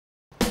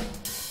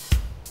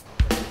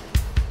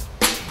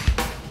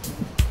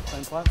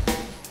one.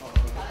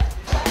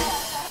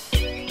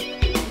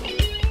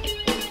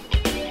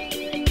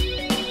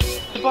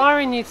 The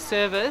Byron Youth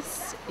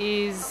Service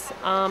is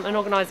an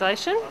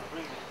organisation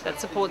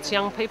that supports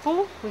young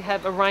people. We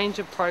have a range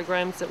of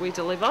programs that we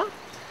deliver,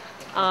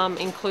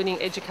 including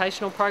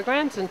educational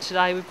programs, and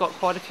today we've got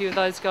quite a few of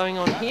those going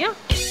on here.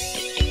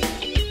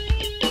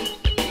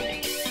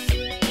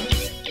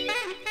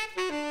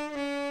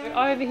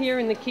 Over here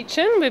in the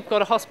kitchen we've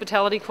got a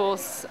hospitality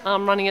course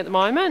running at the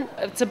moment.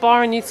 It's a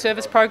Byron Youth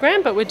Service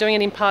program, but we're doing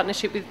it in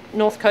partnership with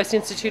North Coast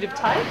Institute of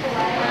TAFE.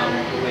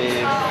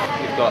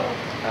 We've got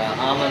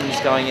almonds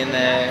going in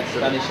there,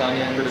 Spanish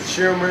onions, bit of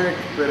turmeric,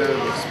 bit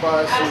of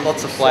spices,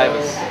 lots of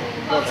flavours.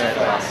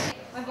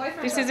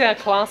 This is our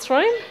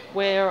classroom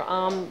where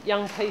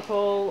young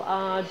people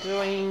are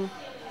doing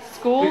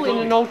school in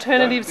an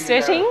alternative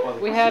setting.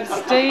 We have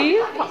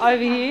Steve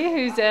over here,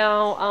 who's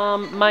our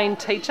main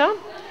teacher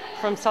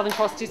from Southern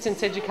Cross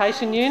Distance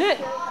Education Unit,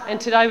 and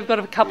today we've got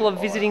a couple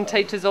of visiting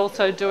teachers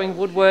also doing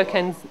woodwork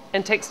and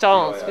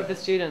textiles with the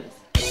students.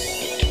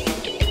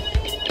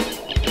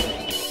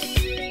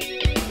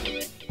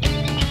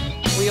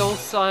 We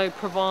also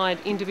provide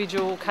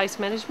individual case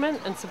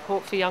management and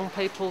support for young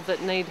people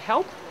that need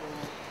help,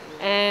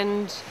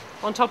 and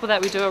on top of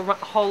that we do a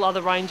whole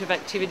other range of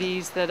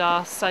activities that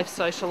are safe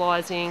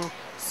socialising,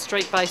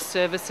 street-based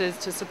services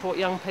to support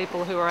young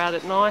people who are out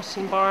at night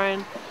in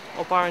Byron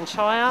or Byron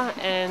Shire,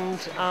 and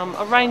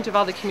a range of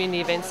other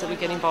community events that we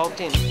get involved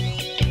in.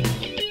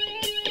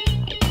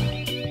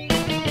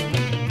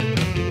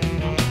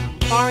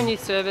 Byron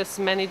Youth Service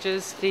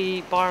manages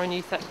the Byron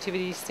Youth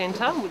Activities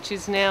Centre, which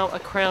is now a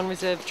Crown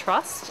Reserve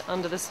Trust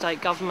under the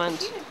State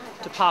Government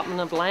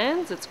Department of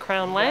Lands. It's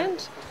Crown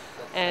Land,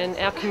 and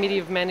our Committee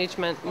of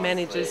Management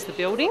manages the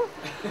building.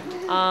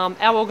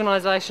 Our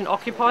organisation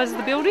occupies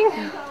the building,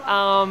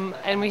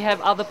 and we have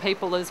other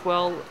people as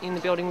well in the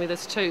building with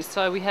us too.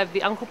 So we have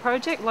the Uncle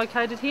Project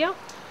located here,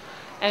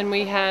 and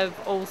we have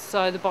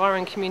also the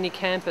Byron Community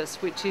Campus,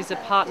 which is a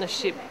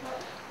partnership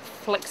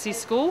flexi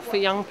school for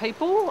young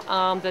people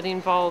that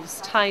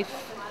involves TAFE,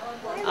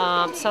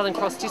 Southern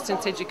Cross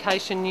Distance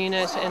Education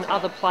Unit and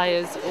other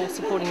players all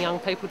supporting young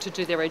people to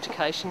do their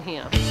education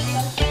here.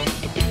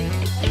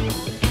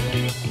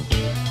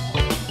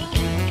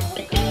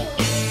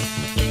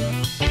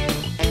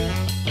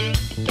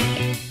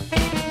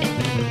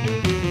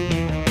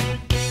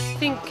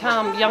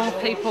 Young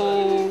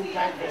people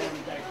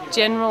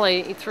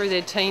generally through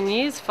their teen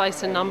years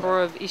face a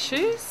number of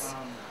issues.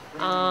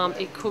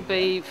 It could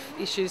be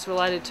issues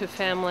related to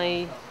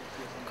family,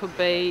 could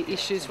be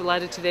issues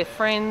related to their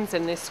friends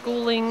and their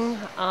schooling.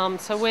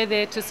 So we're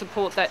there to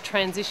support that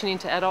transition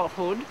into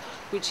adulthood,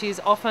 which is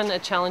often a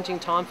challenging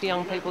time for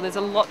young people. There's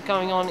a lot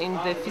going on in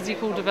their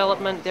physical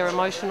development, their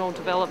emotional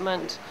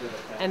development,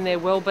 and their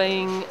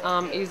well-being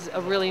is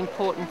a really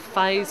important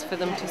phase for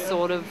them to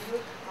sort of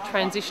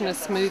transition as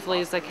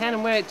smoothly as they can,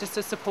 and we're just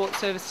a support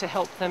service to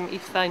help them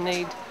if they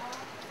need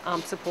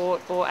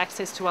support or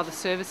access to other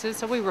services.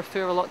 So we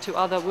refer a lot to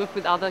work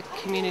with other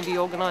community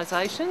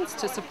organisations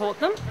to support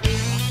them.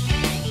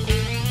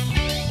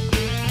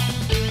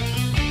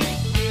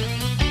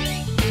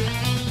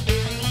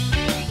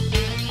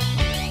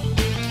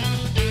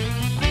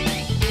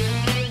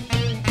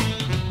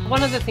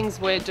 One of the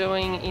things we're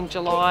doing in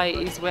July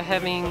is we're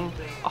having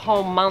a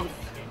whole month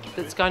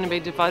that's going to be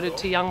devoted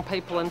to young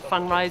people and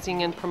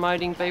fundraising and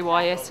promoting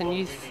BYS and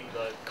youth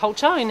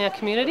culture in our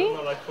community.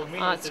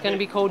 It's going to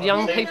be called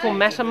Young People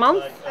Matter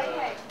Month,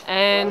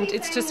 and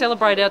it's to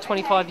celebrate our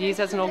 25 years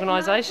as an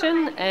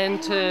organisation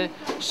and to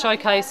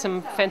showcase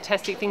some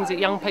fantastic things that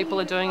young people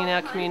are doing in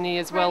our community,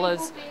 as well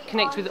as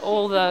connect with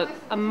all the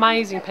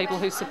amazing people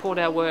who support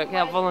our work,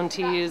 our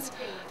volunteers,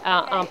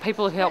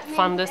 people who help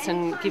fund us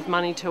and give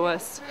money to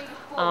us.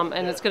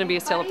 And it's going to be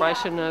a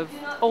celebration of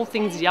all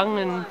things young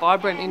and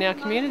vibrant in our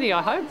community,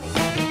 I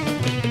hope.